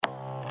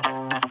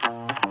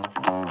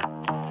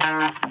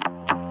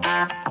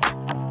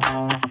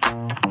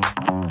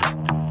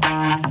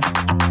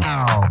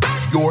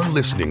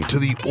listening to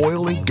the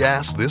Oil and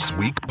Gas This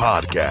Week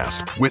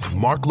podcast with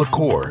Mark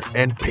LaCour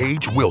and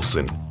Paige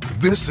Wilson.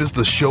 This is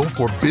the show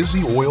for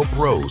busy oil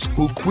pros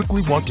who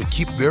quickly want to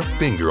keep their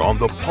finger on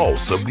the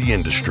pulse of the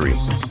industry.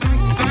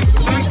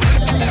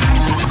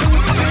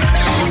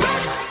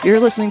 You're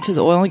listening to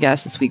the Oil and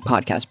Gas This Week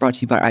podcast brought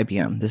to you by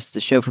IBM. This is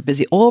the show for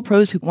busy oil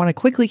pros who want to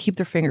quickly keep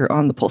their finger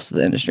on the pulse of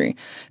the industry.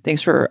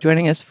 Thanks for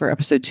joining us for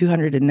episode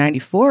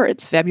 294.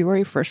 It's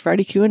February 1st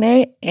Friday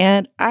Q&A,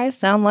 and I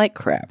sound like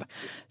crap.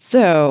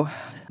 So,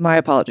 my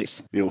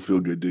apologies. You don't feel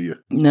good, do you?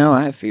 No,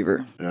 I have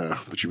fever.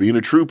 But you're being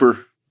a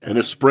trooper and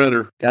a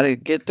spreader. Got to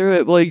get through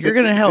it. Well, you're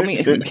going to help me.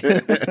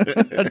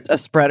 A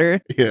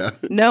spreader? Yeah.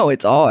 No,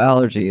 it's all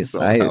allergies. It's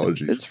all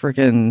allergies. It's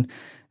freaking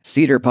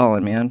cedar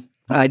pollen, man.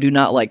 I do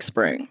not like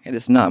spring. It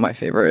is not my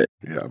favorite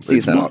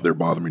season. They're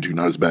bothering me too.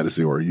 Not as bad as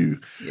they are you.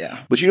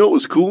 Yeah. But you know what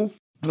was cool?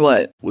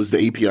 What? Was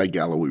the API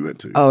Gala we went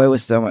to. Oh, it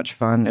was so much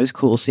fun. It was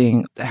cool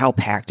seeing how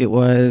packed it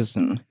was.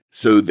 And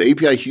so the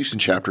API Houston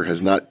chapter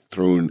has not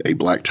thrown a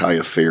black tie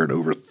affair in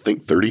over, I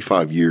think,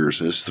 35 years.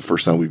 And this is the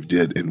first time we've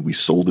did, and we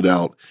sold it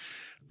out.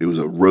 It was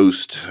a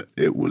roast.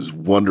 It was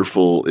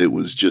wonderful. It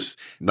was just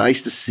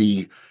nice to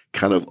see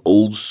kind of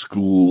old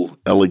school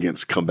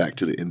elegance come back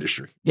to the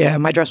industry. Yeah,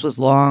 my dress was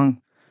long.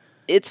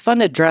 It's fun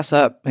to dress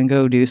up and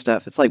go do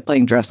stuff. It's like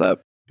playing dress up.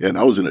 Yeah, and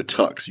I was in a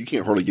tux. You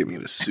can't hardly get me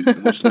in a suit,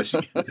 much less.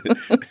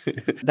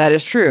 That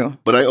is true.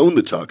 But I own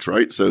the tux,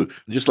 right? So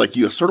just like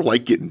you, I sort of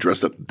like getting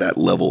dressed up at that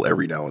level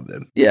every now and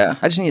then. Yeah,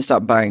 I just need to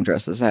stop buying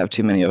dresses. I have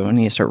too many of them. I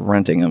need to start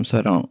renting them so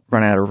I don't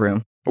run out of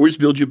room. Or we just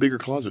build you a bigger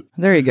closet.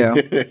 There you go.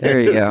 There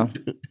you go.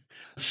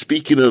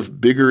 Speaking of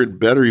bigger and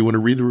better, you want to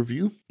read the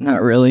review?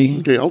 Not really.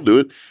 Okay, I'll do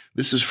it.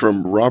 This is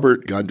from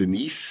Robert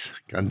Gondanis,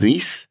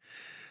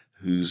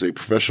 who's a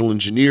professional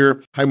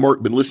engineer. Hi,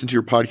 Mark. Been listening to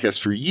your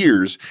podcast for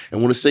years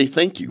and want to say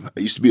thank you. I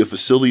used to be a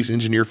facilities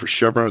engineer for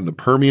Chevron in the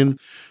Permian,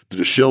 did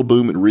a shale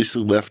boom, and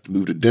recently left,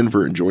 moved to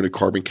Denver, and joined a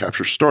carbon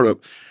capture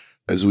startup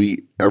as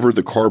we ever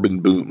the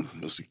carbon boom.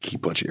 That's a key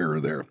punch error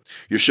there.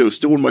 Your show is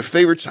still one of my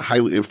favorites,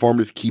 highly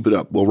informative. Keep it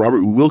up. Well, Robert,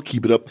 we will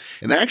keep it up.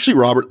 And actually,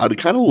 Robert, I'd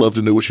kind of love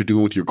to know what you're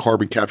doing with your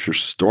carbon capture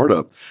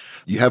startup.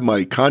 You have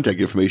my contact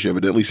information,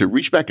 evidently, so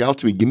reach back out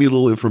to me, give me a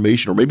little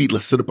information, or maybe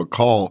let's set up a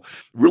call.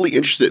 Really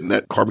interested in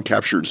that carbon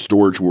capture and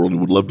storage world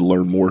and would love to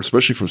learn more,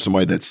 especially from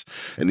somebody that's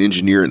an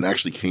engineer and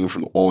actually came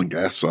from the oil and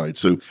gas side.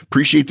 So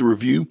appreciate the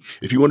review.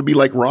 If you want to be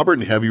like Robert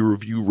and have your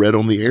review read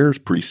on the air, it's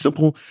pretty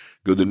simple.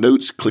 Go to the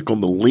notes, click on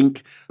the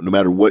link. No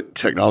matter what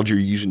technology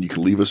you're using, you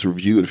can leave us a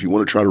review. And if you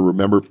want to try to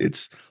remember,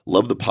 it's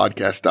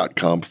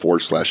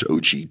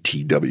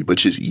lovethepodcast.com/OGTW, but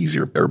it's just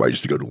easier. Everybody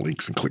just to go to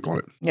links and click on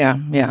it.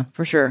 Yeah,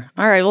 for sure.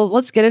 All right, well,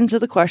 let's get into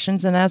the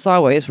questions. And as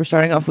always, we're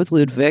starting off with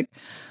Ludwig.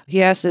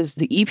 He asks, is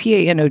the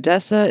EPA in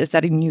Odessa, is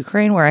that in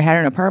Ukraine where I had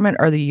an apartment,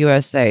 or the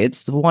USA?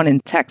 It's the one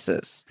in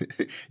Texas.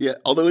 Yeah,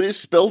 although it is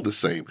spelled the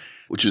same,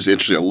 which is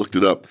interesting. I looked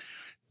it up.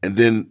 And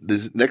then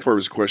the next part of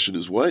his question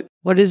is what?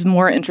 What is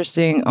more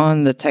interesting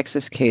on the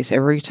Texas case?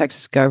 Every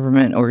Texas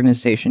government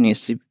organization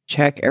needs to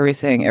check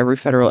everything every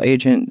federal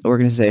agent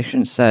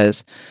organization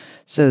says.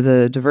 So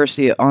the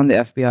diversity on the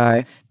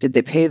FBI, did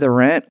they pay the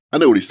rent? I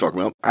know what he's talking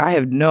about. I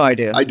have no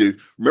idea. I do.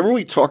 Remember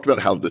we talked about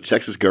how the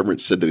Texas government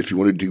said that if you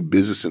want to do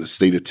business in the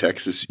state of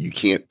Texas, you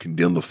can't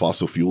condemn the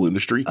fossil fuel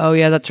industry? Oh,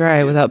 yeah, that's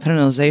right. Without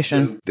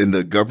penalization. Then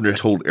the governor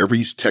told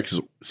every Texas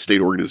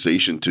state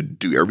organization to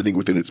do everything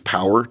within its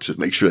power to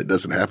make sure that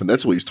doesn't happen.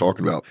 That's what he's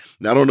talking about.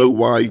 Now, I don't know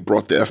why he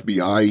brought the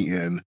FBI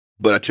in,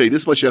 but I tell you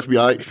this much,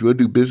 FBI, if you want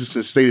to do business in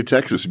the state of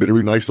Texas, you better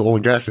be nice to the oil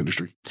and gas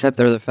industry. Except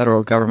they're the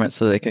federal government,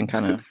 so they can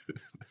kind of...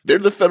 They're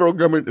the federal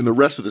government in the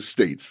rest of the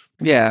states.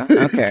 Yeah,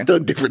 okay. It's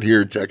done different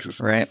here in Texas.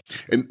 Right.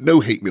 And no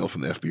hate mail from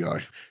the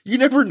FBI. You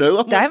never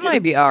know. That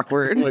might be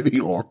awkward. That might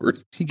be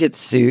awkward. You get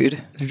sued.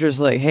 They're just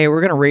like, hey,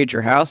 we're going to raid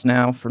your house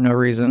now for no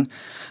reason.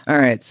 All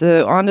right,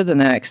 so on to the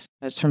next.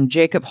 It's from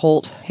Jacob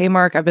Holt. Hey,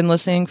 Mark, I've been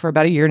listening for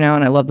about a year now,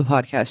 and I love the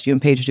podcast. You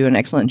and Paige do an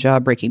excellent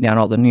job breaking down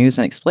all the news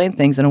and explain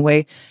things in a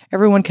way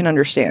everyone can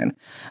understand.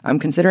 I'm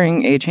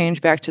considering a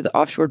change back to the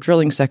offshore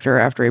drilling sector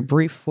after a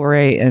brief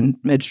foray in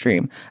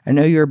midstream. I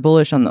know you're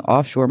bullish on the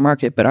offshore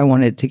market, but I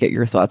wanted to get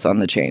your thoughts on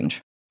the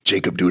change.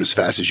 Jacob, do it as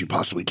fast as you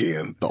possibly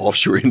can. The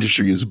offshore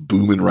industry is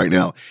booming right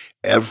now.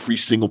 Every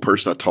single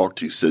person I talk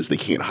to says they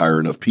can't hire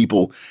enough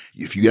people.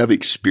 If you have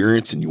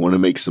experience and you want to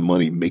make some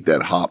money, make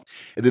that hop.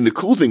 And then the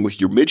cool thing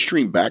with your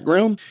midstream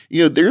background,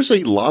 there's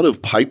a lot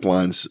of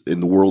pipelines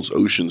in the world's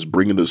oceans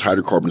bringing those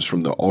hydrocarbons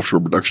from the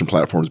offshore production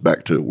platforms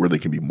back to where they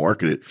can be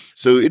marketed.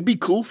 So it'd be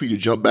cool for you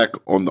to jump back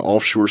on the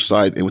offshore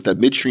side. And with that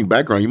midstream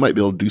background, you might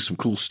be able to do some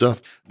cool stuff.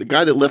 The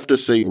guy that left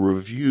us a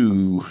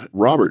review,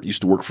 Robert,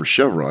 used to work for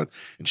Chevron.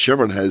 And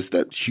Chevron has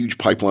that huge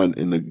pipeline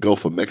in the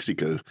Gulf of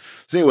Mexico.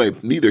 So anyway,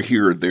 neither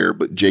here or there.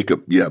 But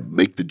Jacob,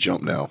 make the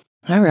jump now.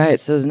 All right.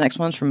 So the next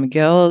one's from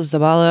Miguel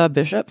Zabala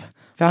Bishop,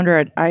 founder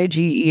at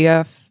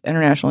IGEF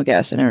International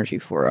Gas and Energy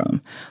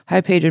Forum.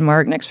 Hi, Paige and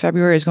Mark. Next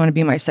February is going to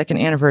be my second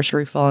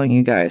anniversary following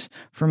you guys.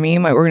 For me,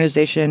 my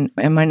organization,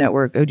 and my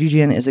network,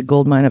 OGGN, is a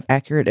goldmine of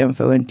accurate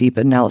info and deep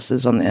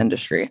analysis on the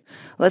industry.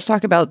 Let's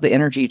talk about the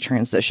energy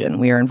transition.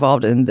 We are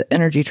involved in the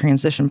energy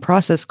transition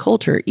process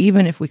culture,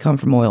 even if we come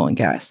from oil and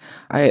gas.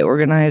 I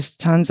organized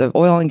tons of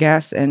oil and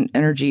gas and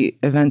energy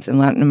events in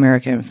Latin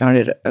America and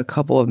founded a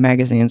couple of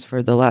magazines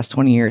for the last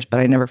 20 years, but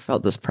I never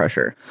felt this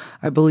pressure.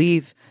 I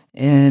believe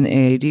in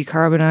a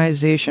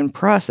decarbonization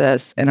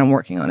process, and I'm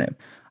working on it.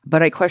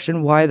 But I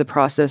question why the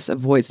process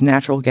avoids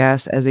natural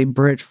gas as a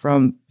bridge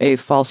from a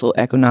fossil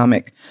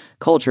economic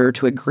culture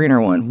to a greener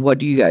one. What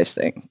do you guys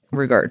think?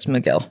 Regards,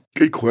 Miguel.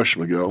 Good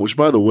question, Miguel. Which,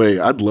 by the way,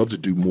 I'd love to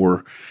do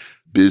more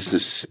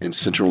business in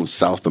Central and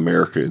South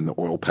America in the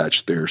oil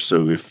patch there.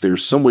 So if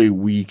there's some way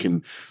we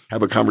can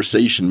have a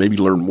conversation, maybe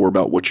learn more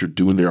about what you're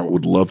doing there, I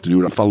would love to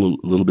do it. I follow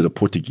a little bit of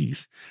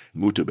Portuguese.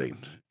 Muito bem.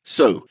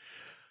 So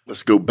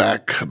let's go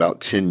back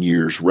about 10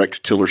 years. Rex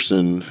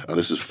Tillerson,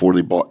 this is before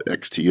they bought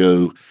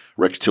XTO.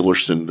 Rex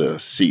Tillerson, the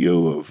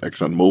CEO of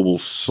ExxonMobil,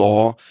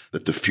 saw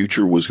that the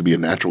future was going to be a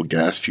natural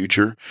gas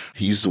future.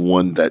 He's the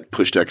one that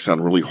pushed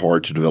Exxon really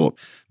hard to develop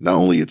not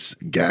only its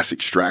gas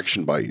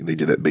extraction they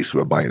did that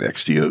basically by buying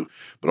XTO,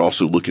 but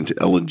also look into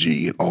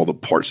LNG and all the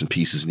parts and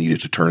pieces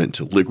needed to turn it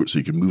into liquid so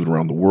you can move it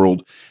around the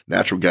world.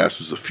 Natural gas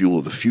was the fuel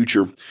of the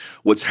future.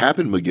 What's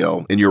happened,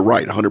 Miguel, and you're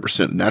right,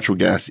 100% natural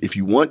gas, if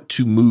you want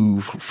to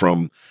move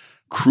from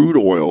crude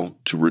oil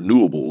to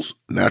renewables,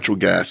 natural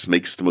gas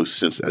makes the most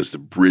sense as the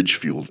bridge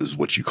fuel, is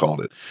what you called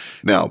it.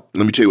 Now,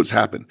 let me tell you what's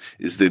happened,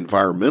 is the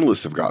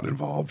environmentalists have gotten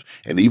involved,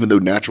 and even though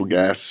natural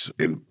gas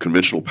in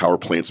conventional power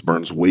plants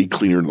burns way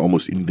cleaner than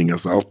almost anything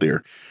else out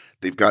there,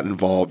 they've gotten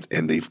involved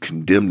and they've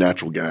condemned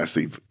natural gas.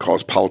 They've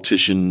caused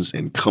politicians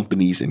and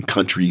companies and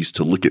countries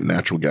to look at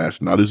natural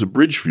gas not as a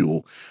bridge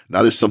fuel,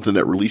 not as something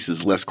that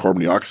releases less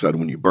carbon dioxide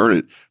when you burn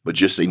it, but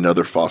just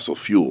another fossil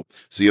fuel.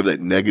 So you have that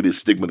negative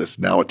stigma that's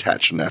now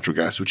attached to natural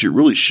gas, which it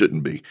really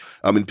shouldn't be.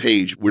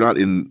 Paige, we're not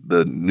in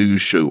the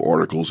news show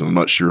articles, and I'm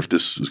not sure if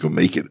this is going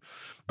to make it,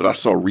 but I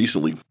saw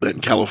recently that in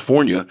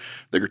California,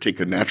 they're going to take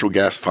a natural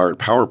gas-fired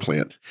power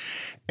plant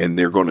and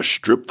they're going to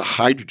strip the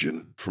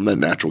hydrogen from that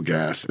natural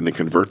gas and then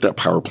convert that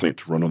power plant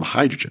to run on the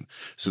hydrogen.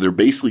 So they're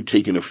basically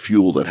taking a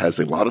fuel that has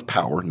a lot of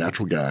power,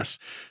 natural gas,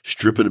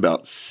 stripping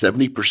about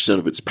 70%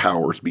 of its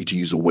power,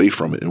 BTUs, away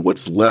from it. And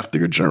what's left, they're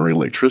going to generate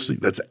electricity.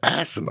 That's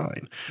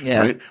asinine,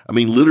 right?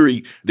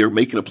 Literally, they're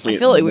making a plant I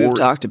feel like we've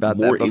talked about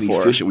that before.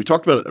 Inefficient. We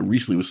talked about it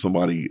recently with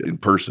somebody in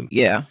person.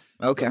 Yeah.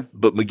 Okay.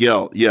 But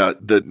Miguel,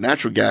 the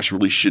natural gas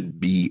really should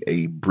be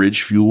a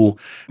bridge fuel.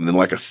 And then,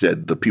 like I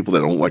said, the people that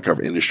don't like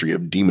our industry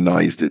have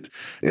demonized it,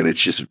 and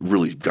it's just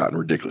really gotten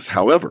ridiculous.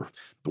 However,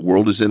 the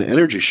world is in an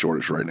energy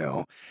shortage right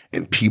now,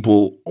 and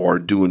people are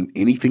doing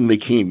anything they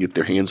can to get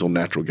their hands on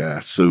natural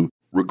gas. So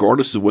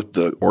regardless of what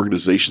the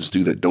organizations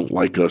do that don't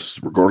like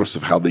us, regardless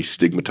of how they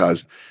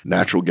stigmatize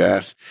natural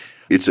gas,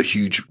 it's a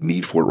huge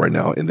need for it right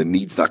now, and the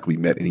need's not going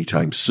to be met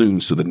anytime soon.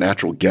 So the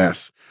natural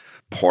gas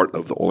part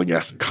of the oil and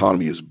gas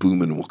economy is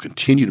booming and will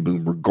continue to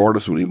boom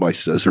regardless of what anybody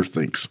says or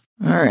thinks.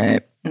 All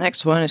right.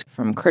 Next one is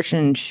from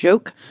Christian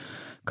Shoke.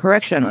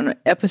 Correction, on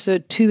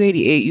episode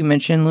 288, you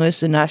mentioned Luis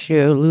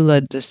Inácio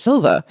Lula da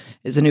Silva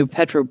is the new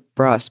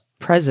Petrobras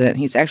president.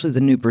 He's actually the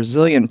new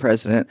Brazilian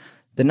president.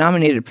 The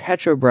nominated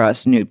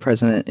Petrobras new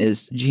president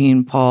is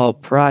Jean-Paul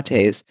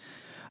Prates,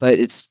 but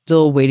it's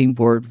still waiting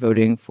board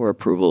voting for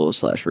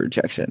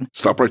approval/rejection.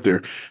 Stop right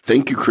there.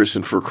 Thank you,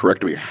 Kristen, for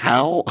correcting me.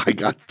 How I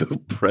got the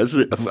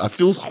president of, I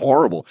feels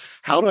horrible.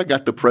 How I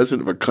got the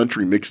president of a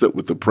country mixed up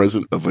with the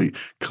president of a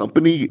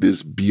company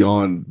is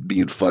beyond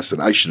being fussed,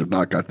 and I should have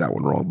not got that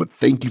one wrong. But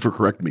thank you for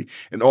correcting me.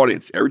 And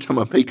audience, every time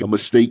I make a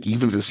mistake,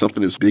 even if it's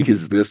something as big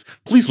as this,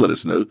 please let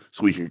us know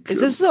so we can.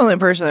 Is this the only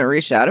person that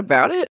reached out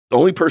about it? The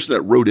only person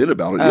that wrote in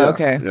about it. Oh,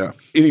 okay. Yeah.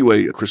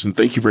 Anyway, Kristen,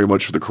 thank you very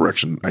much for the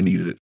correction. I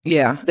needed it.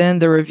 Yeah. Then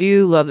the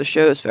review, love the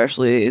show,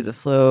 especially the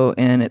flow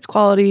and its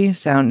quality,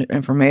 sound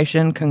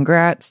information.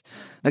 Congrats.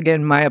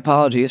 Again, my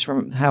apologies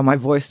for how my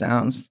voice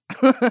sounds.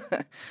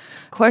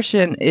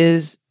 Question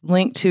is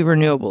linked to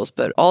renewables,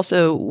 but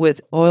also with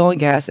oil and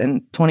gas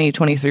and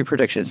 2023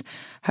 predictions.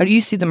 How do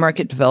you see the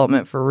market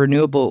development for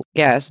renewable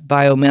gas,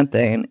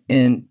 biomethane,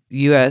 in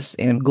U.S.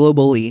 and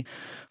globally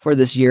for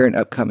this year and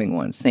upcoming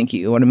ones? Thank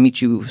you. I want to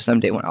meet you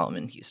someday when I'm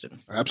in Houston.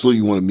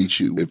 Absolutely want to meet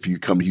you if you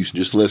come to Houston.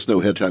 Just let us know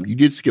ahead of time. You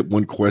did skip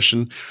one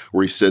question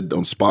where he said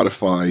on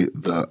Spotify,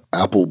 the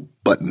Apple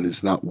button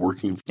is not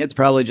working. It's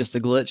probably just a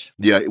glitch.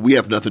 Yeah, we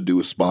have nothing to do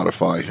with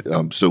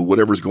Spotify. So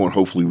whatever's going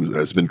hopefully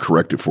has been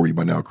corrected for you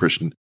by now,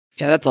 Christian.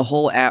 Yeah, that's a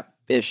whole app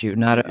issue,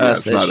 not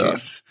us issue. Not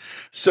us.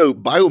 So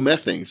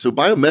biomethane. So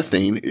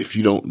biomethane, if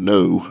you don't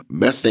know,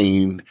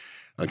 methane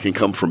can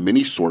come from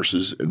many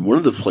sources, and one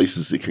of the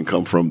places it can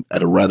come from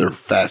at a rather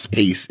fast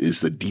pace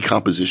is the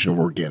decomposition of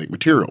organic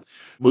material.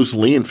 Most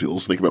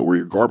landfills, think about where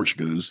your garbage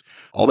goes,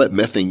 all that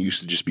methane used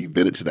to just be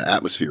vented to the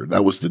atmosphere.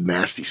 That was the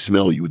nasty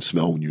smell you would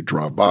smell when you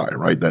drive by,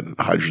 right? That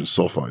hydrogen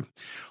sulfide.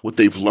 What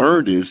they've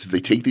learned is if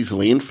they take these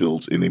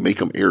landfills and they make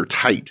them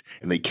airtight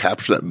and they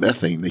capture that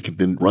methane, they can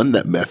then run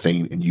that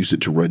methane and use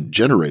it to run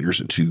generators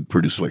and to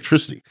produce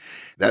electricity.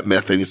 That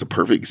methane is a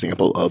perfect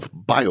example of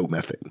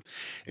biomethane.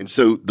 And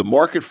so the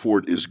market for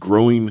it is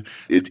growing.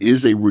 It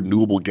is a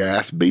renewable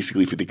gas.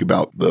 Basically, if you think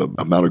about the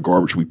amount of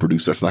garbage we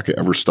produce, that's not going to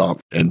ever stop.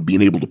 And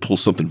being able to pull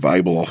something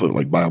valuable off of it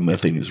like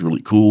biomethane is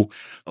really cool.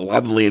 A lot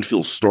of the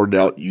landfills started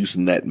out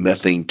using that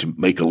methane to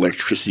make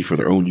electricity for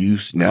their own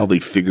use. Now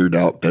they've figured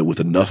out that with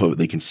enough of it,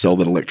 they can sell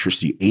that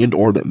electricity and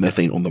or that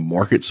methane on the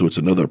market. So it's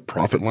another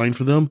profit line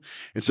for them.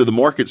 And so the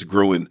market's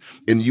growing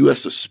in the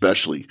U.S.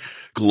 especially.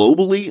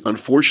 Globally,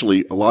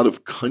 unfortunately, a lot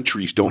of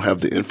countries don't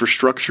have the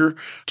infrastructure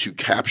to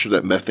capture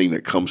that methane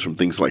that comes from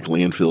things like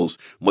landfills,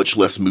 much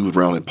less moved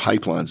around in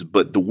pipelines.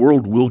 But the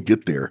world will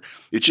get there.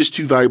 It's just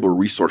too valuable a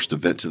resource to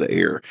vent to the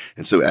air.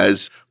 And so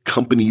as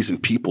companies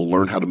and people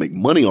learn how to make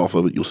money off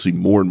of it, you'll see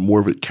more and more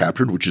of it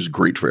captured, which is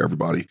great for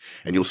everybody.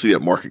 And you'll see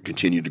that market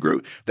continue to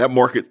grow. That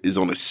market is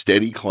on a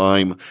steady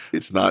climb.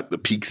 It's not the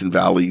peaks and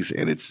valleys,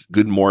 and it's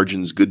good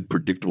margins, good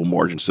predictable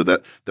margins. So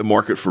that the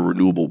market for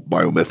renewable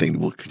biomethane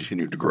will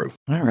continue to grow.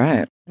 All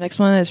right. Next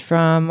one is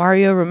from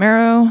Mario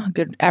Romero.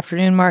 Good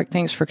afternoon, Mark.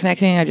 Thanks for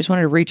connecting. I just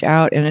wanted to reach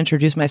out and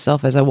introduce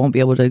myself as I won't be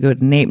able to go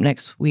to NAPE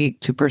next week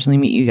to personally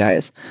meet you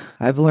guys.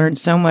 I've learned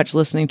so much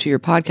listening to your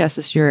podcast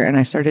this year, and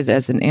I started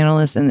as an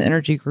analyst in the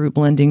energy group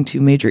lending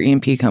to major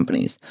E&P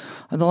companies.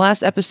 On the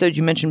last episode,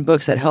 you mentioned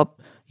books that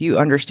help you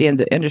understand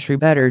the industry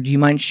better. Do you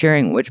mind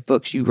sharing which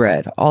books you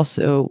read?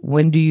 Also,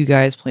 when do you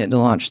guys plan to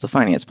launch the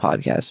finance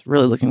podcast?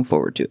 Really looking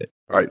forward to it.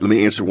 All right, let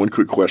me answer one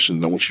quick question,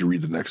 and I want you to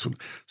read the next one.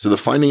 So the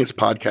finance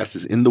podcast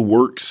is in the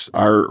works.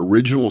 Our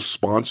original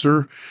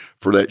sponsor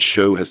for that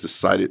show has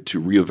decided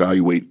to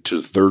reevaluate to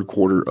the third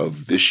quarter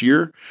of this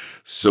year.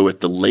 So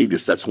at the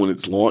latest, that's when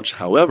it's launched.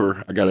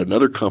 However, I got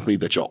another company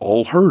that y'all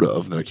all heard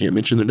of, that I can't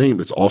mention their name,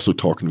 that's also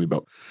talking to me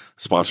about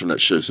sponsoring that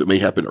show. So it may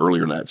happen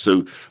earlier than that.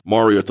 So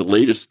Mario, at the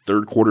latest,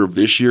 third quarter of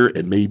this year,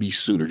 and maybe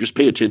sooner. Just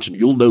pay attention.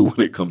 You'll know when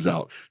it comes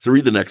out. So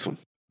read the next one.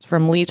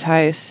 From Lee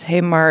Tice.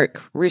 Hey,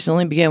 Mark.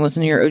 Recently began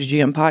listening to your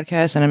OGGM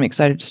podcast, and I'm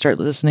excited to start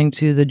listening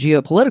to the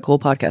geopolitical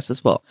podcast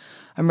as well.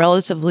 I'm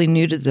relatively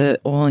new to the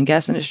oil and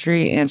gas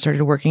industry and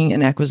started working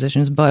in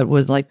acquisitions, but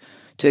would like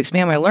to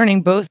expand my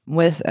learning both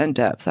width and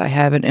depth. I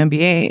have an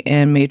MBA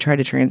and may try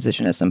to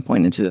transition at some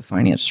point into the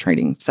finance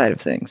trading side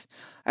of things.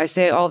 I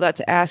say all that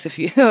to ask if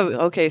you,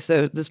 okay,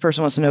 so this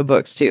person wants to know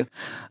books too.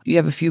 You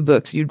have a few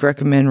books you'd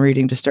recommend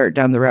reading to start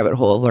down the rabbit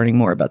hole of learning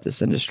more about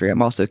this industry.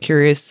 I'm also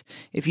curious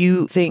if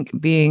you think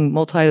being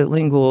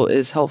multilingual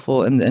is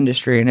helpful in the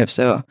industry, and if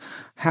so,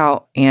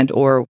 how and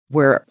or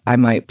where I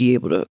might be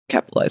able to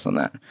capitalize on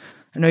that.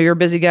 I know you're a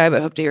busy guy,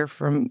 but hope to hear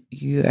from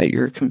you at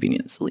your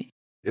convenience, Lee.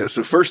 Yeah,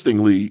 so first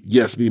thing, Lee,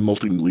 yes, being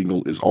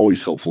multilingual is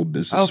always helpful in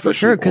business,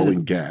 especially oil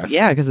and gas.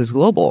 Yeah, because it's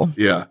global.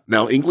 Yeah.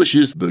 Now, English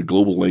is the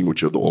global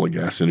language of the oil and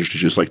gas industry,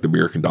 just like the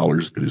American dollar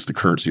is the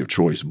currency of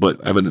choice.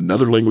 But having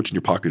another language in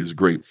your pocket is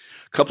great.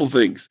 A couple of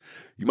things.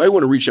 You might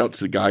want to reach out to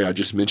the guy I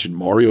just mentioned,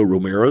 Mario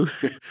Romero,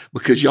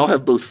 because y'all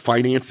have both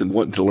finance and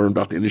wanting to learn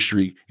about the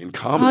industry in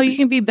common. Oh, you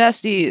can be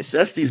besties.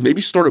 Besties,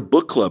 maybe start a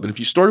book club. And if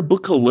you start a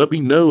book club, let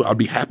me know. I'd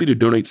be happy to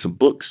donate some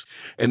books.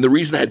 And the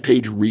reason I had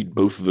Paige read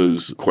both of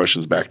those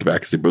questions back to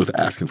back is they're both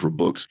asking for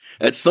books.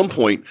 At some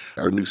point,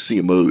 our new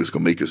CMO is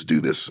going to make us do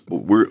this.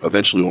 We're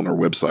eventually on our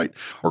website.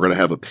 We're going to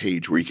have a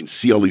page where you can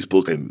see all these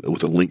books and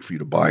with a link for you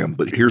to buy them.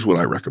 But here's what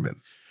I recommend.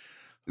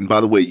 And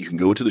by the way, you can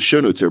go into the show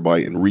notes,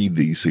 everybody, and read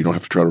these so you don't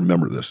have to try to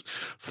remember this.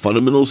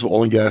 Fundamentals of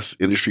Oil and Gas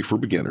Industry for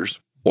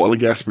Beginners, Oil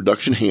and Gas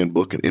Production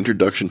Handbook, an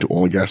Introduction to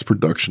Oil and Gas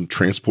Production,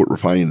 Transport,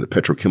 Refining, and the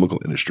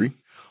Petrochemical Industry,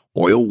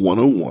 Oil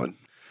 101,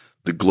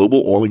 The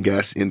Global Oil and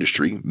Gas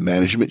Industry,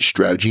 Management,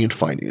 Strategy, and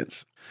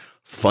Finance,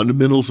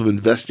 Fundamentals of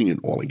Investing in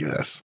Oil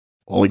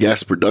and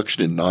Gas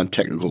Production in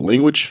Non-Technical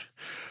Language,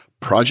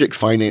 Project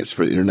Finance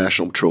for the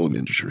International Petroleum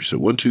Industry. So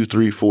 1, 2,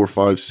 3, 4,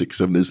 5, 6,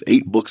 7. There's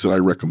 8 books that I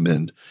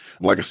recommend.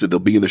 Like I said, they'll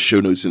be in the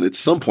show notes. And at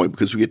some point,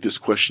 because we get this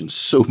question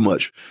so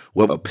much,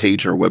 we'll have a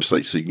page on our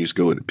website so you can just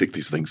go in and pick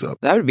these things up.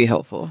 That would be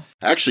helpful.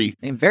 Actually,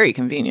 and very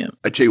convenient.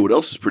 I tell you what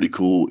else is pretty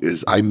cool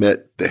is I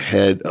met the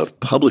head of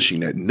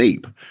publishing at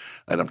NAPE,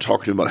 and I'm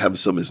talking to him about having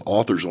some of his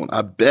authors on.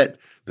 I bet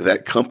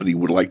that company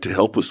would like to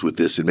help us with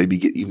this and maybe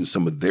get even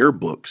some of their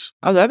books.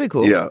 Oh, that'd be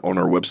cool. Yeah, on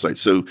our website.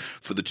 So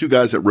for the 2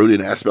 guys that wrote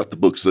in and asked about the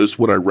books, those are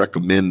what I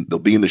recommend. They'll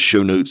be in the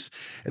show notes.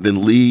 And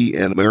then Lee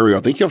and Mario, I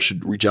think y'all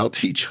should reach out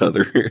to each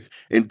other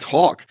and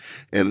talk,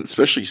 and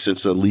especially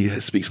since Lee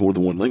speaks more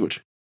than one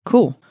language.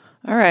 Cool.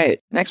 All right.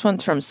 Next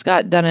one's from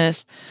Scott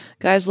Dennis.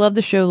 Guys, love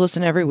the show.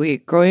 Listen every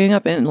week. Growing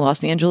up in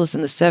Los Angeles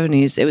in the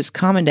 70s, it was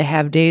common to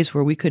have days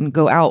where we couldn't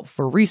go out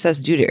for recess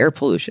due to air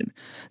pollution.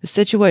 The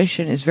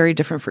situation is very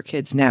different for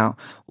kids now.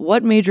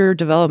 What major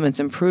developments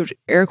improved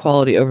air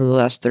quality over the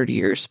last 30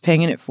 years?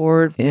 Paying it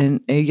forward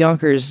in a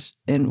Yonkers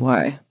and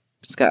why?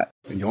 Scott.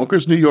 In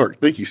Yonkers, New York.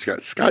 Thank you,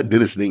 Scott. Scott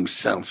Dennis' name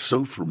sounds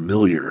so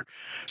familiar.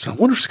 So I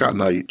wonder if Scott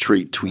and I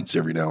trade tweets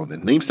every now and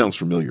then. Name sounds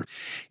familiar.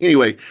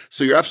 Anyway,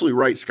 so you're absolutely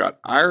right, Scott.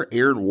 Our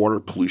air and water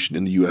pollution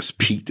in the U.S.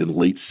 peaked in the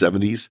late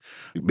 70s.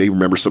 You may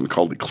remember something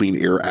called the Clean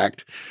Air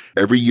Act.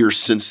 Every year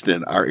since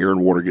then, our air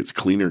and water gets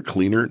cleaner and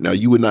cleaner. Now,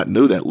 you would not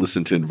know that.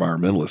 Listen to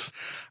environmentalists.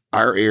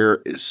 Our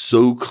air is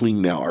so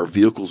clean now. Our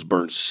vehicles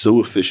burn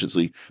so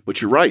efficiently.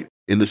 But you're right.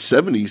 In the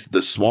 70s,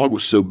 the smog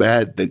was so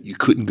bad that you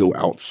couldn't go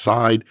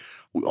outside.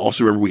 We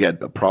also remember we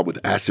had a problem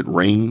with acid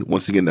rain.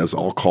 Once again, that was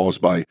all caused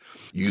by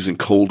using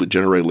coal to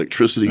generate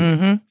electricity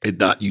and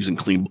not using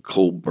clean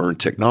coal burn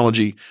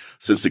technology.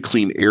 Since the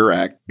Clean Air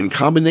Act, in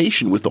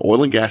combination with the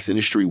oil and gas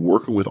industry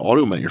working with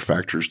auto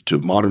manufacturers to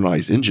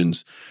modernize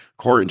engines,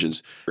 car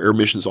engines, air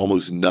emissions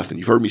almost nothing.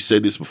 You've heard me say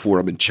this before.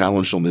 I've been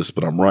challenged on this,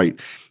 but I'm right.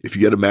 If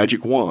you had a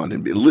magic wand,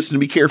 and listen to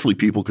me carefully,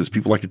 people, because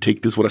people like to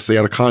take this, what I say,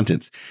 out of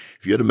context.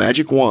 If you had a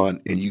magic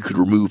wand and you could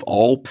remove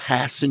all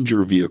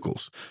passenger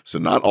vehicles, so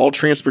not all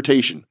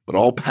transportation, but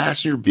all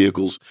passenger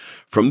vehicles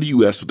from the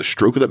U.S. with a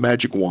stroke of that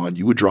magic wand,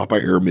 you would drop our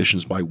air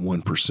emissions by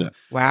 1%.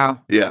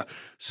 Wow. Yeah.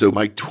 So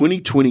my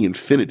 2020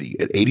 Infiniti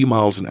at 80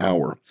 miles an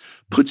hour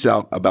puts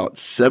out about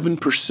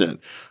 7%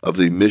 of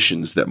the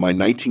emissions that my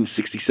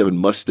 1967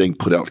 Mustang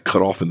put out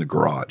cut off in the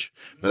garage.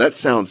 Now that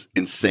sounds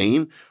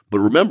insane, but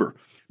remember,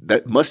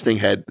 that Mustang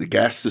had the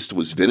gas system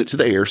was vented to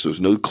the air, so there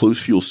was no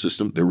closed fuel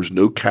system. There was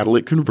no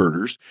catalytic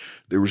converters.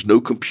 There was no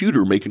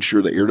computer making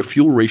sure the air to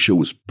fuel ratio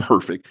was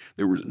perfect.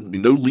 There was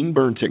no lean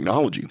burn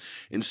technology.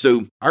 And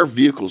so our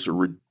vehicles are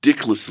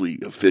ridiculously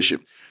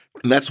efficient.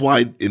 And that's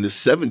why in the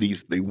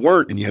 70s they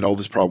weren't, and you had all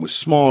this problem with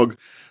smog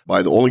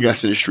by the oil and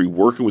gas industry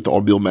working with the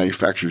automobile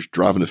manufacturers,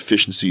 driving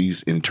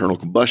efficiencies in internal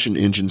combustion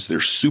engines.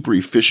 They're super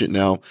efficient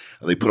now.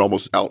 They put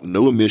almost out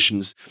no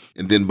emissions.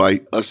 And then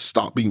by us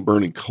stopping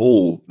burning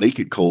coal,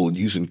 naked coal, and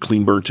using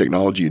clean burn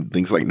technology and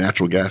things like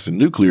natural gas and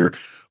nuclear,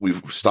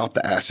 we've stopped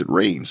the acid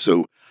rain.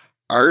 So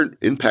our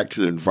impact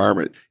to the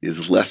environment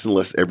is less and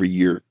less every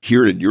year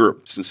here in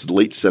Europe since the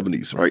late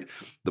 70s, right?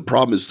 The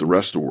problem is the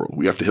rest of the world.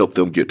 We have to help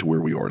them get to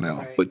where we are now.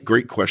 Right. But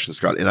great question,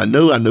 Scott. And I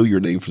know your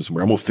name from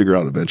somewhere. I'm going to figure it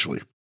out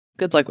eventually.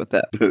 Good luck with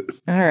that.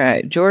 All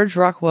right. George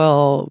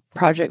Rockwell,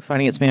 Project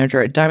Finance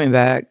Manager at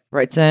Diamondback,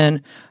 writes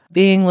in,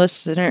 being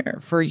listener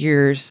for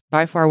years,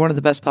 by far one of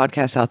the best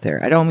podcasts out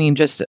there. I don't mean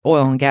just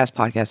oil and gas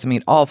podcasts. I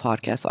mean all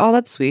podcasts. Oh,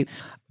 that's sweet.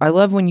 I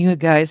love when you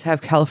guys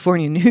have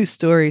California news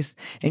stories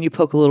and you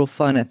poke a little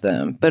fun at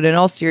them. But in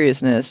all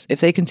seriousness, if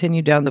they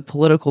continue down the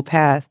political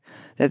path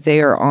that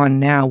they are on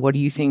now, what do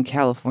you think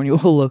California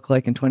will look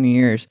like in 20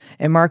 years?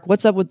 And Mark,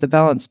 what's up with the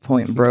balance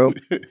point, bro?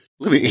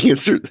 Let me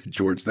answer,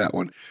 George, that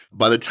one.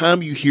 By the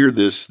time you hear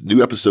this,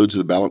 new episodes of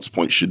The Balance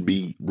Point should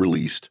be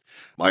released.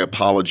 My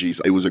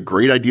apologies. It was a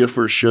great idea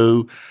for a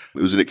show.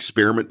 It was an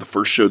experiment, the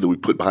first show that we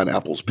put behind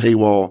Apple's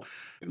paywall.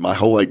 And my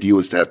whole idea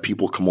was to have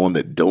people come on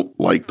that don't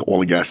like the oil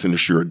and gas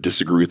industry or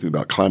disagree with me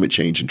about climate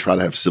change and try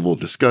to have civil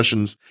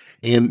discussions.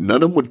 And none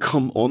of them would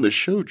come on the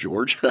show,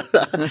 George.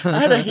 I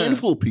had a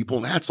handful of people,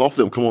 and hats off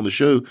to them, come on the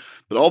show.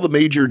 But all the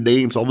major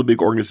names, all the big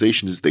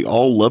organizations, they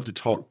all love to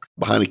talk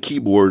behind a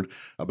keyboard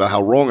about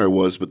how wrong I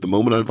was. But the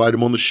moment I invite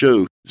them on the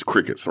show, it's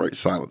crickets, right?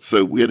 Silence.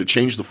 So we had to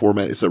change the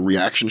format. It's a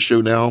reaction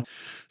show now.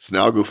 So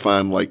now I'll go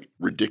find like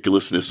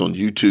ridiculousness on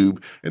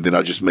YouTube, and then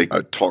I just make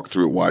a talk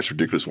through it, why it's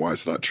ridiculous, why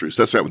it's not true.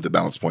 So that's right with the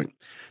balance point.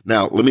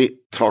 Now, let me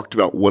talk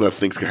about what I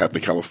think is going to happen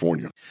in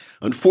California.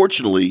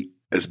 Unfortunately,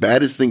 as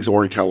bad as things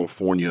are in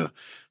California,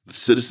 the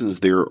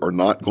citizens there are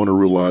not going to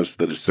realize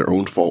that it's their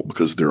own fault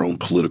because of their own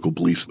political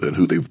beliefs and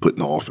who they've put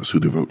in office, who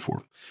they vote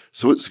for.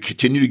 So it's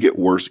continued to get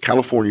worse.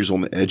 California is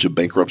on the edge of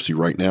bankruptcy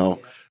right now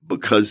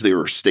because they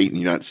are a state in the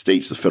United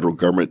States. The federal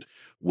government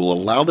will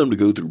allow them to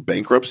go through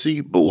bankruptcy,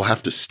 but we'll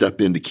have to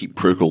step in to keep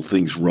critical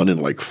things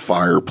running like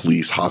fire,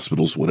 police,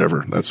 hospitals,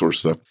 whatever, that sort of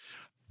stuff.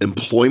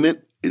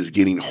 Employment is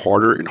getting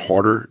harder and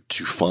harder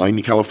to find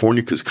in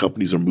California because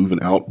companies are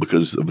moving out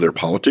because of their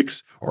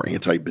politics or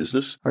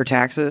anti-business. Or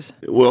taxes.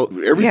 Well,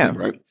 everything,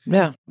 right?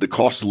 Yeah. The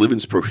cost of living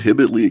is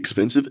prohibitively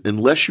expensive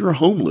unless you're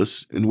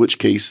homeless, in which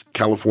case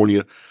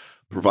California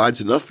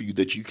provides enough for you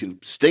that you can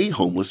stay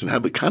homeless and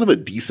have a kind of a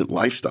decent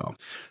lifestyle.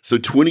 So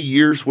 20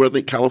 years, what I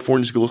think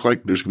California's going to look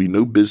like, there's going to be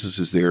no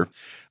businesses there.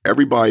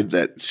 Everybody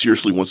that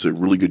seriously wants a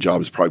really good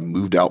job is probably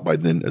moved out by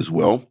then as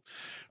well.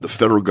 The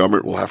federal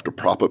government will have to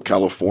prop up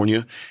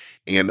California.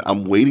 And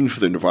I'm waiting for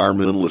the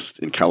environmentalists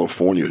in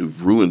California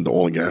who've ruined the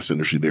oil and gas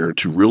industry there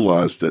to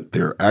realize that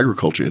their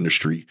agriculture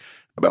industry,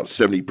 about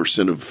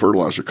 70% of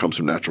fertilizer comes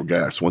from natural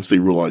gas. Once they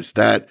realize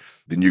that,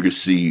 then you're going to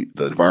see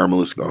the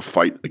environmentalists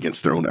fight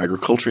against their own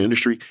agriculture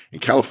industry.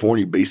 And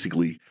California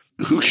basically,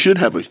 who should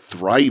have a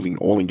thriving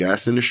oil and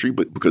gas industry,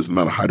 but because of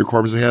the amount of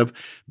hydrocarbons they have,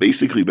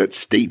 basically that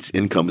state's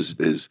income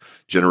is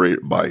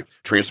generated by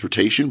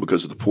transportation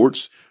because of the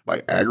ports,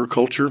 by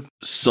agriculture,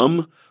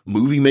 some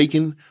movie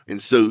making.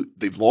 And so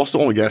they've lost the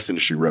oil and gas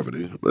industry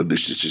revenue.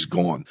 It's just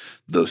gone.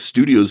 The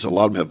studios, a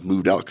lot of them have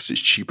moved out because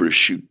it's cheaper to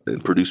shoot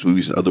and produce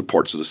movies in other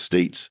parts of the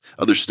states,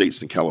 other states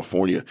than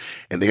California.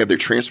 And they have their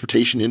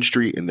transportation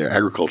industry and their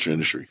agriculture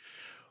industry.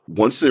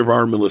 Once the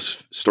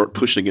environmentalists start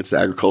pushing against the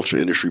agriculture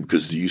industry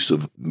because of the use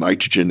of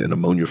nitrogen and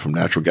ammonia from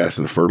natural gas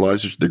and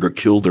fertilizers, they're going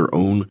to kill their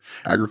own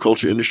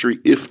agriculture industry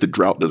if the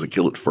drought doesn't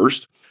kill it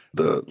first.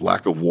 The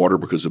lack of water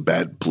because of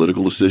bad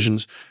political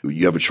decisions.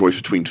 You have a choice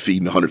between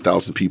feeding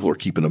 100,000 people or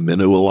keeping a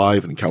minnow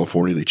alive. And in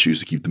California, they choose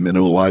to keep the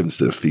minnow alive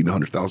instead of feeding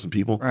 100,000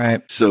 people.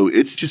 Right. So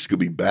it's just going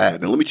to be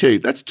bad. Now, let me tell you,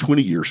 that's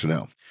 20 years from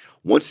now.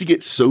 Once you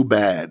get so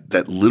bad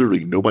that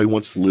literally nobody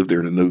wants to live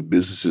there and no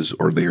businesses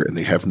are there and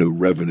they have no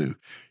revenue,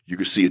 you're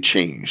going to see a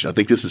change. I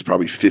think this is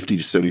probably 50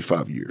 to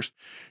 75 years.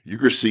 You're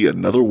going to see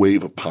another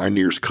wave of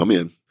pioneers come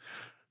in,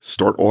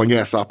 start oil and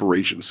gas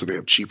operations so they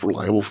have cheap,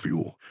 reliable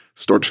fuel,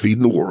 start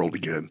feeding the world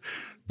again,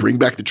 bring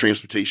back the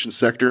transportation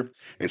sector,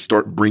 and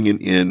start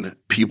bringing in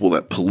people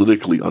that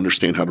politically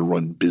understand how to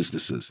run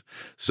businesses.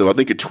 So I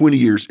think in 20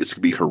 years, it's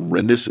going to be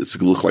horrendous. It's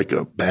going to look like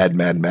a bad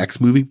Mad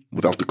Max movie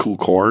without the cool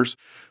cars.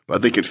 But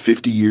I think in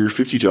 50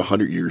 to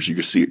 100 years, you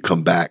can see it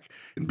come back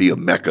and be a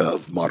mecca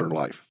of modern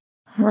life.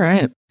 All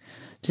right.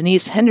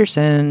 Denise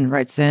Henderson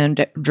writes in,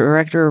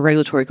 Director of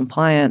Regulatory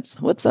Compliance.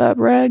 What's up,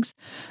 Regs?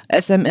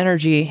 SM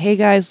Energy. Hey,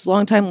 guys,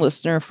 longtime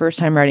listener, first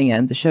time writing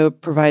in. The show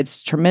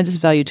provides tremendous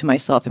value to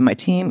myself and my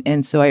team,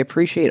 and so I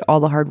appreciate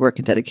all the hard work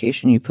and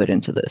dedication you put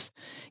into this.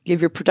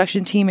 Give your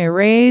production team a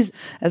raise,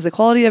 as the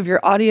quality of your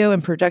audio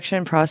and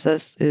production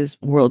process is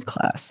world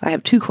class. I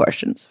have two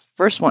questions.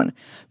 First one,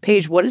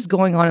 Paige, what is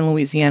going on in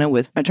Louisiana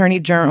with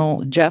Attorney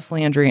General Jeff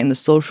Landry and the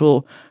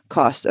social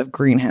cost of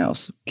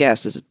greenhouse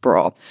gases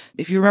brawl?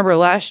 If you remember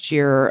last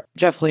year,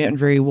 Jeff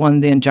Landry won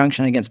the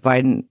injunction against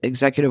Biden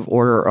executive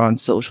order on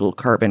social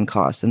carbon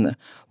costs in the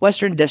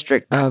Western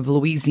District of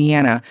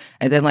Louisiana.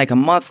 And then like a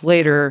month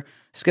later,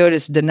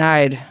 SCOTUS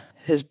denied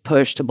his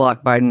push to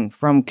block Biden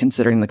from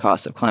considering the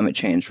cost of climate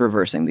change,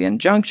 reversing the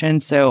injunction.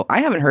 So I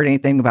haven't heard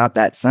anything about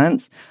that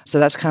since. So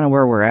that's kind of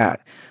where we're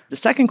at. The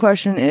second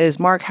question is,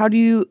 Mark, how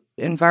do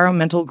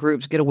environmental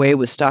groups get away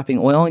with stopping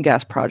oil and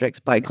gas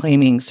projects by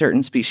claiming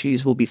certain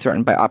species will be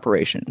threatened by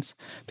operations?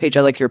 Paige,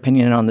 I like your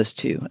opinion on this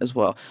too, as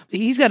well.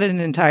 He's got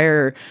an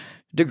entire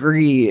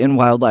degree in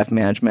wildlife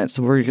management,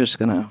 so we're just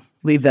going to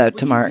leave that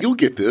to Mark. You'll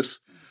get this.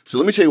 So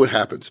let me tell you what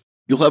happens.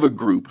 You'll have a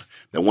group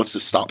that wants to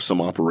stop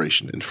some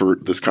operation. And for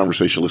this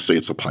conversation, let's say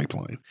it's a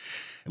pipeline.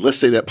 And let's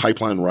say that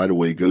pipeline right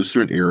away goes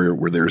through an area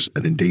where there's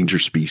an endangered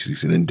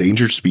species. An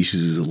endangered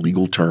species is a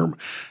legal term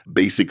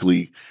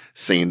basically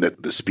saying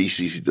that the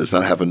species does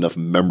not have enough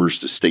members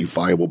to stay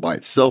viable by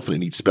itself and it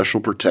needs special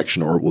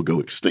protection or it will go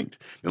extinct.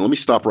 Now, let me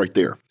stop right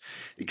there.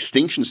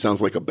 Extinction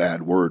sounds like a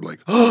bad word, like,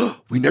 oh,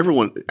 we never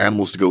want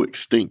animals to go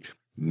extinct.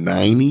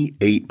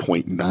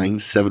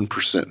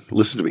 98.97%,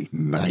 listen to me,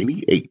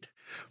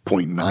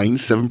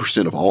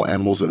 98.97% of all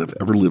animals that have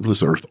ever lived on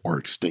this earth are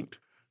extinct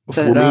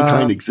before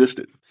mankind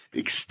existed.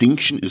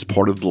 Extinction is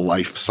part of the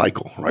life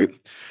cycle, right?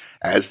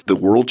 As the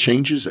world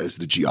changes, as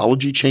the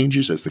geology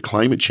changes, as the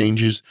climate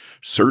changes,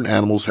 certain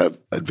animals have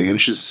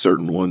advantages,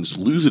 certain ones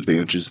lose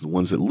advantages. The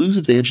ones that lose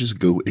advantages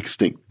go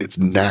extinct. It's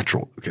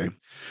natural, okay?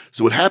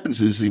 So what happens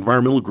is the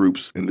environmental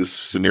groups, in this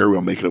scenario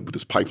I'm making up with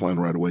this pipeline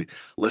right away,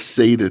 let's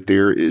say that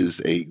there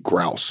is a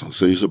grouse.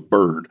 So there's a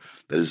bird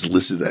that is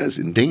listed as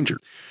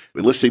endangered.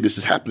 And let's say this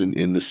is happening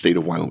in the state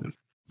of Wyoming.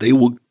 They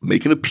will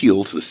make an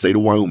appeal to the state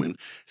of Wyoming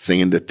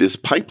saying that this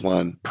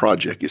pipeline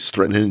project is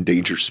threatening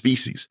endangered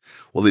species.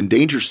 Well, the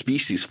endangered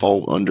species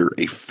fall under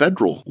a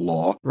federal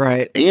law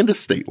and a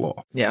state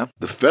law. Yeah.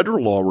 The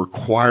federal law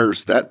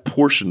requires that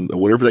portion of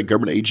whatever that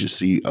government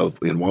agency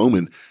in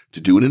Wyoming to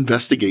do an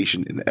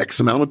investigation in X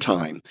amount of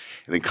time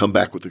and then come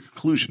back with a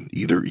conclusion,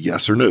 either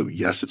yes or no.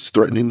 Yes, it's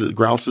threatening the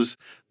grouse's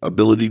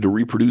ability to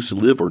reproduce and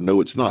live, or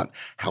no, it's not.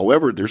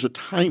 However, there's a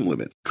time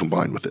limit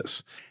combined with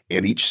this,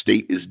 and each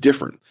state is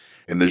different.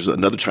 And there's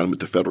another time with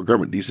the federal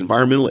government. These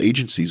environmental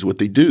agencies, what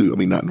they do, I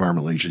mean, not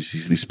environmental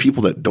agencies, these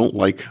people that don't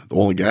like the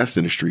oil and gas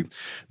industry,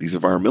 these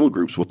environmental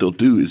groups, what they'll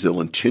do is they'll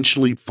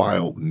intentionally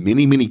file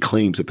many, many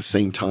claims at the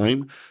same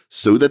time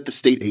so that the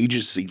state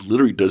agency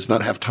literally does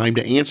not have time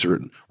to answer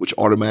it, which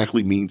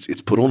automatically means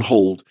it's put on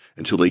hold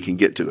until they can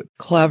get to it.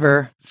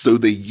 Clever. So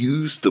they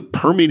use the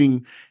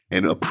permitting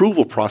and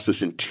approval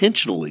process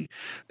intentionally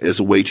as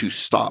a way to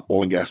stop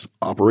oil and gas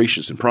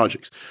operations and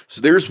projects.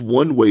 So there's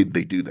one way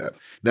they do that.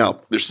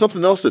 Now, there's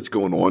something else that's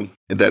going on,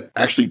 and that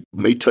actually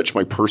may touch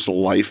my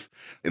personal life.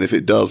 And if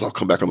it does, I'll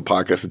come back on the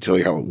podcast and tell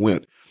you how it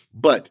went.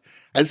 But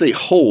as a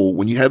whole,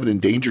 when you have an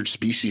endangered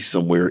species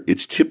somewhere,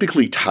 it's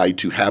typically tied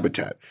to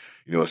habitat.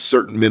 You know, a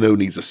certain minnow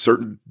needs a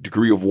certain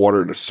degree of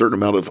water and a certain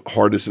amount of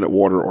hardness in that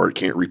water, or it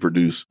can't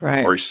reproduce.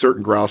 Right. Or a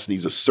certain grouse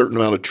needs a certain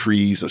amount of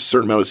trees, a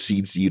certain amount of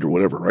seeds to eat, or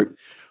whatever, right?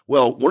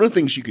 Well, one of the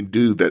things you can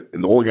do that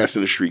in the oil and gas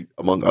industry,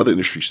 among other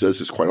industries, does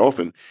this quite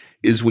often,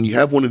 is when you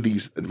have one of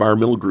these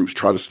environmental groups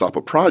try to stop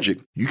a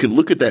project, you can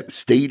look at that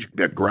stage,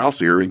 that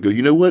grouse area, and go,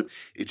 you know what?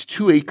 It's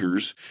 2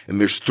 acres, and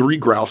there's 3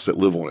 grouse that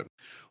live on it.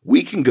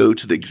 We can go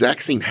to the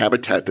exact same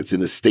habitat that's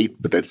in a state,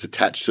 but that's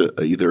attached to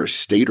either a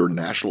state or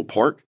national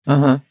park,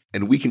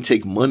 And we can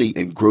take money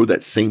and grow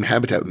that same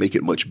habitat and make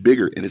it much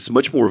bigger. And it's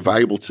much more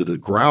valuable to the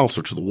grouse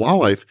or to the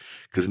wildlife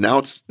because now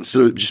it's,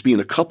 instead of just being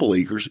a couple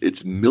acres,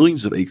 it's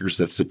millions of acres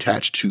that's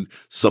attached to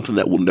something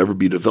that will never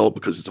be developed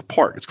because it's a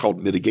park. It's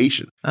called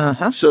mitigation.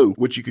 So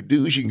what you could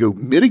do is you can go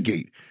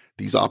mitigate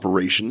these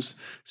operations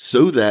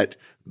so that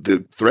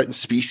the threatened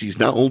species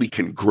not only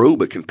can grow,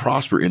 but can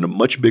prosper in a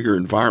much bigger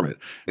environment.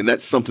 And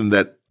that's something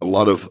that a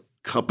lot of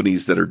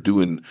companies that are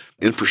doing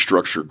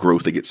infrastructure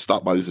growth, they get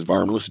stopped by these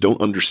environmentalists,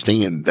 don't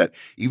understand that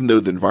even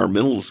though the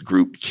environmentalist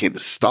group can't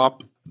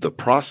stop the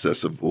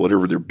process of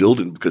whatever they're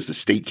building because the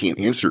state can't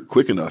answer it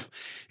quick enough,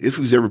 if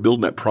who's ever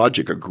building that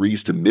project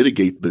agrees to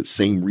mitigate the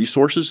same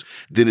resources,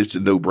 then it's a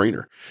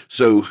no-brainer.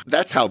 So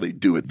that's how they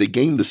do it. They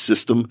game the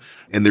system,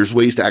 and there's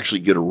ways to actually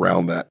get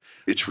around that.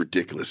 It's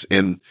ridiculous.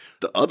 And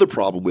the other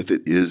problem with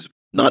it is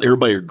not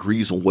everybody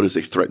agrees on what is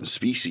a threatened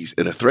species,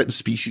 and a threatened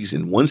species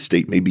in one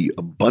state may be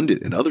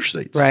abundant in other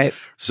states. Right.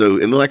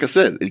 So, and like I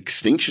said,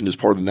 extinction is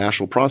part of the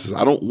natural process.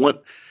 I don't want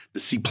to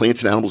see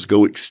plants and animals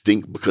go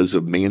extinct because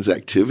of man's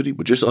activity,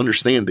 but just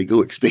understand they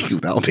go extinct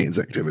without man's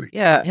activity.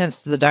 Yeah,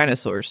 hence the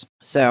dinosaurs.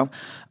 So,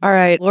 all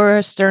right,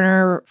 Laura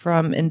Sterner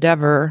from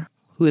Endeavor,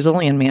 who is a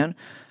landman,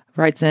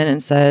 writes in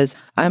and says,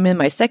 I'm in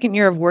my second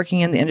year of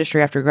working in the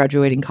industry after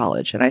graduating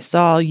college, and I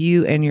saw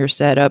you and your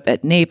setup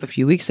at NAPE a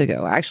few weeks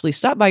ago. I actually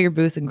stopped by your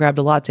booth and grabbed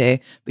a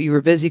latte, but you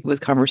were busy with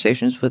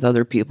conversations with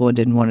other people and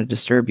didn't want to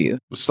disturb you.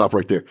 Let's stop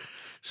right there.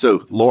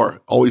 So, Laura,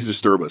 always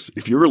disturb us.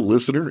 If you're a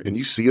listener and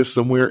you see us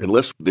somewhere,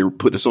 unless they're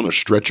putting us on a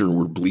stretcher and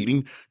we're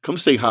bleeding, come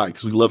say hi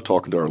because we love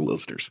talking to our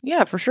listeners.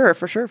 Yeah, for sure.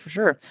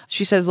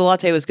 She says the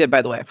latte was good,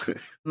 by the way.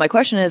 My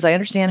question is, I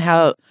understand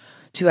how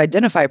to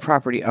identify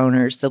property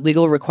owners, the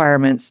legal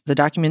requirements, the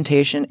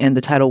documentation, and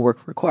the title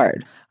work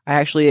required. I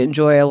actually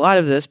enjoy a lot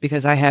of this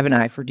because I have an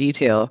eye for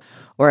detail,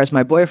 or as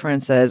my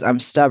boyfriend says, I'm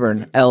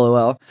stubborn,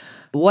 LOL.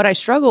 What I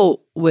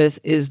struggle with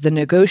is the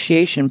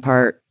negotiation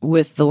part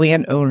with the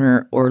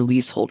landowner or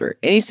leaseholder.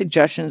 Any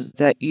suggestions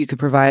that you could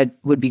provide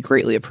would be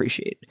greatly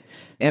appreciated.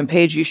 And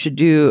Paige, you should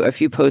do a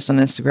few posts on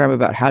Instagram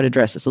about how to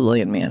dress as a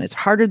landman. It's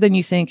harder than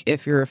you think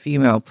if you're a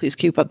female. Please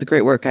keep up the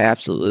great work. I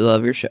absolutely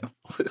love your show.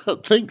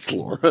 Thanks,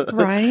 Laura.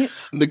 Right?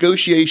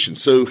 Negotiation.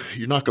 So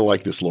you're not going to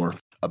like this, Laura.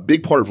 A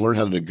big part of learning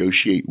how to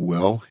negotiate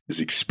well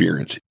is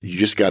experience. You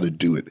just got to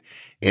do it.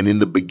 And in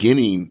the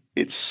beginning,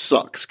 it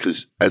sucks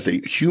because as a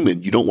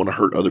human, you don't want to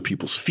hurt other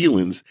people's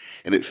feelings.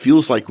 And it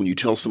feels like when you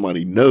tell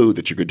somebody no,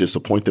 that you're going to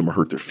disappoint them or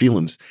hurt their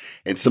feelings.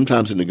 And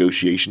sometimes in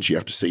negotiations, you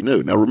have to say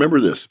no. Now,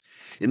 remember this.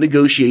 In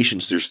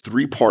negotiations, there's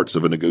three parts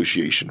of a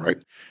negotiation, right?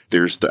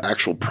 There's the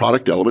actual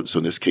product element. So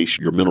in this case,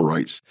 your mineral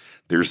rights.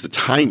 There's the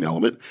time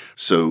element.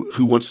 So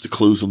who wants to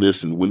close on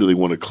this and when do they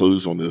want to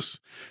close on this?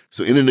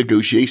 So in a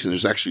negotiation,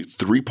 there's actually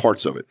three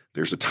parts of it.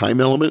 There's a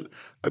time element,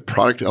 a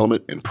product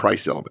element, and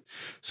price element.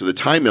 So the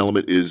time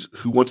element is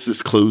who wants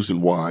this closed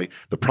and why.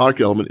 The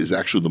product element is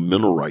actually the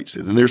mineral rights.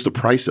 And then there's the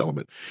price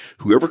element.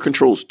 Whoever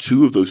controls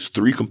two of those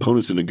three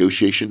components in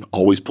negotiation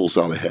always pulls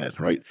out ahead,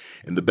 right?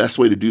 And the best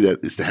way to do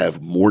that is to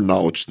have more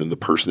knowledge than the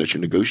person that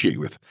you're negotiating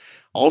with.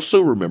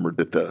 Also remember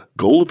that the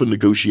goal of a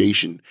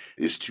negotiation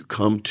is to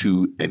come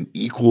to an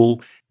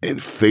equal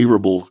and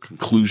favorable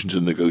conclusion to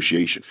the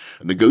negotiation.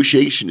 A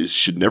negotiation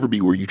should never be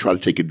where you try to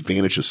take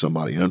advantage of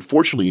somebody. And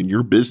unfortunately, in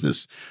your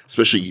business,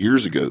 especially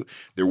years ago,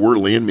 there were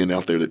landmen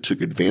out there that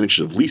took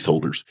advantage of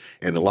leaseholders.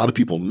 And a lot of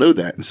people know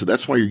that. And so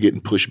that's why you're getting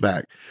pushed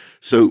back.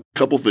 So a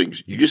couple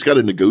things. You just got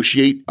to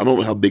negotiate. I don't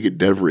know how big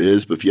Endeavor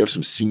is, but if you have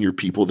some senior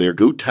people there,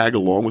 go tag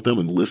along with them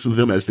and listen to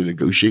them as they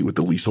negotiate with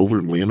the leaseholder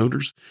and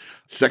landowners.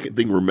 Second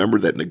thing, remember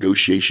that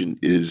negotiation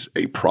is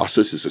a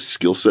process, it's a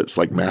skill set. It's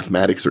like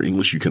mathematics or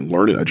English. You can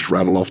learn it. I just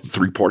rattled off the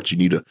three parts you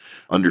need to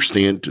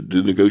understand to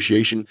do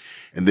negotiation.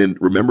 And then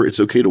remember, it's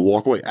okay to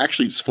walk away.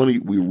 Actually, it's funny.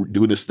 We were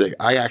doing this today.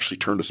 I actually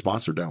turned a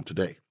sponsor down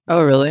today.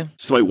 Oh, really?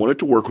 Somebody wanted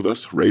to work with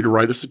us, ready to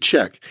write us a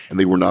check, and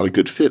they were not a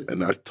good fit.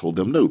 And I told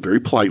them no,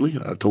 very politely.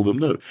 I told them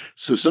no.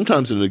 So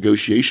sometimes in a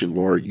negotiation,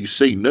 Laura, you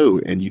say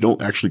no and you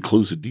don't actually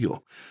close a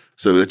deal.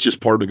 So that's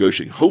just part of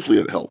negotiating. Hopefully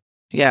it helped.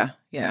 Yeah.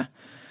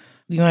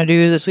 You want to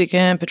do this week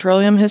in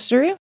petroleum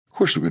history? Of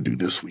course we're going to do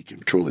this week in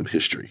petroleum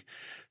history.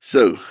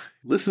 So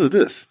listen to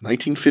this.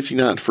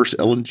 1959, first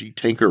LNG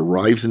tanker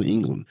arrives in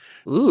England.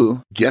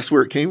 Ooh. Guess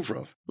where it came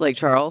from? Lake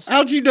Charles.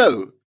 How'd you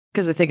know?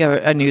 Because I think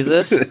I knew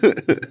this.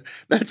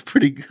 That's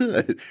pretty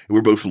good.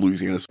 We're both from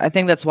Louisiana. I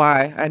think that's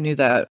why I knew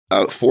that.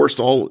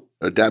 Forrestal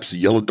adapts the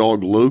Yellow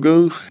Dog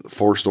logo.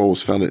 Forrestal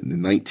was founded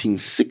in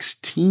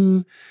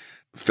 1916.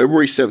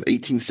 February 7th,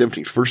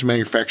 1817, first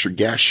manufactured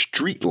gas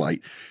street light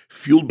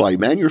fueled by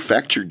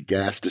manufactured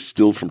gas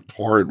distilled from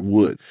tar and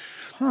wood.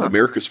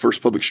 America's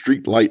first public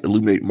street light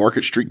illuminate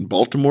Market Street in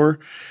Baltimore.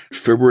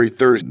 February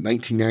 3rd,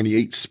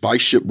 1998, spy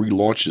ship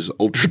relaunches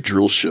Ultra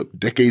drill ship.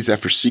 Decades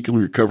after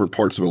secretly recovering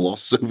parts of a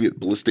lost Soviet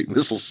ballistic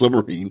missile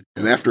submarine,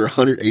 and after a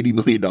 $180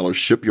 million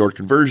shipyard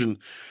conversion,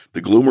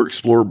 the Glomar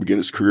Explorer began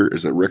its career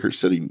as a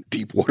record-setting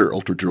deep-water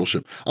ultra drill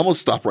ship. I'm going to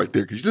stop right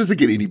there because it doesn't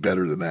get any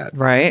better than that.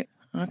 Right.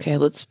 Okay,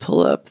 let's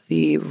pull up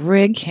the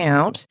rig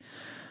count.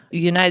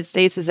 United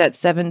States is at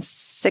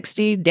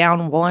 760,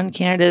 down 1.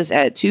 Canada's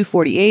at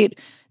 248,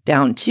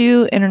 down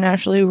 2.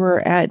 Internationally, we're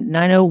at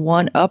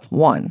 901, up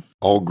 1.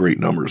 All great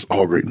numbers.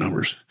 All great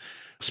numbers.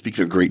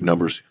 Speaking of great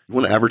numbers, you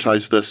want to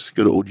advertise with us?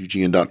 Go to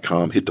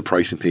OGGN.com, hit the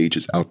pricing page.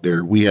 It's out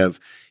there. We have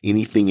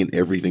anything and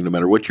everything, no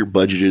matter what your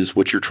budget is,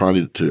 what you're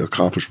trying to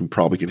accomplish, we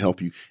probably can help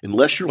you.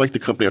 Unless you're like the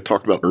company I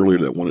talked about earlier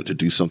that wanted to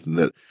do something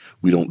that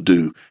we don't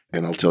do,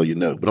 and I'll tell you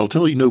no. But I'll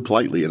tell you no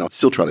politely, and I'll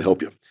still try to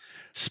help you.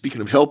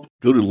 Speaking of help,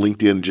 go to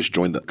LinkedIn and just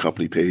join the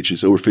company page.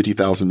 It's over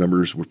 50,000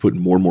 members. We're putting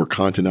more and more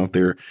content out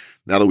there.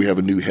 Now that we have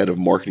a new head of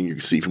marketing, you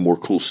can see even more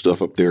cool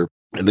stuff up there.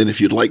 And then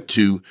if you'd like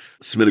to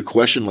submit a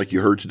question like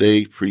you heard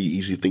today, pretty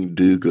easy thing to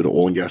do. Go to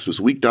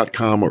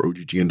oilandgasthisweek.com or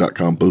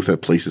OGGN.com. Both have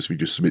places for you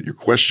to submit your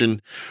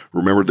question.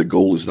 Remember, the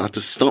goal is not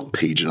to stump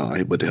Paige and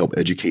I, but to help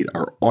educate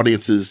our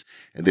audiences.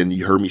 And then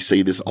you heard me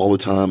say this all the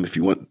time. If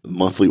you want the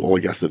monthly Oil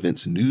and Gas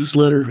Events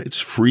newsletter, it's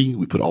free.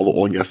 We put all the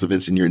oil and gas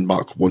events in your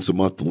inbox once a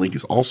month. The link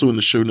is also in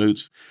the show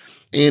notes.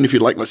 And if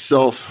you'd like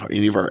myself or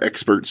any of our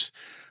experts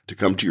to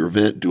come to your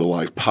event, do a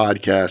live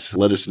podcast,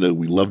 let us know.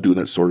 We love doing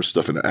that sort of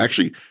stuff. And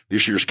actually,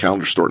 this year's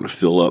calendar is starting to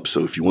fill up.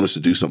 So if you want us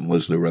to do something, let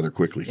us know rather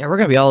quickly. Yeah, we're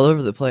going to be all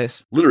over the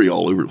place. Literally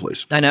all over the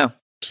place. I know.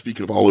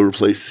 Speaking of all over the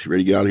place, you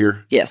ready to get out of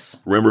here? Yes.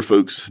 Remember,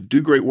 folks,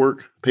 do great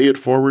work, pay it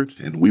forward,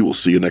 and we will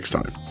see you next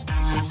time.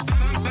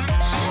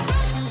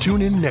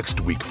 Tune in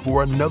next week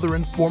for another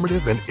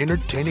informative and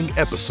entertaining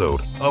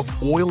episode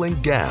of Oil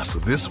and Gas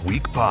This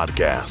Week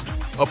podcast,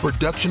 a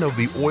production of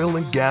the Oil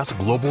and Gas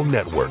Global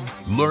Network.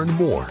 Learn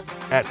more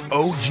at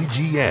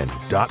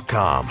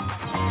OGGN.com.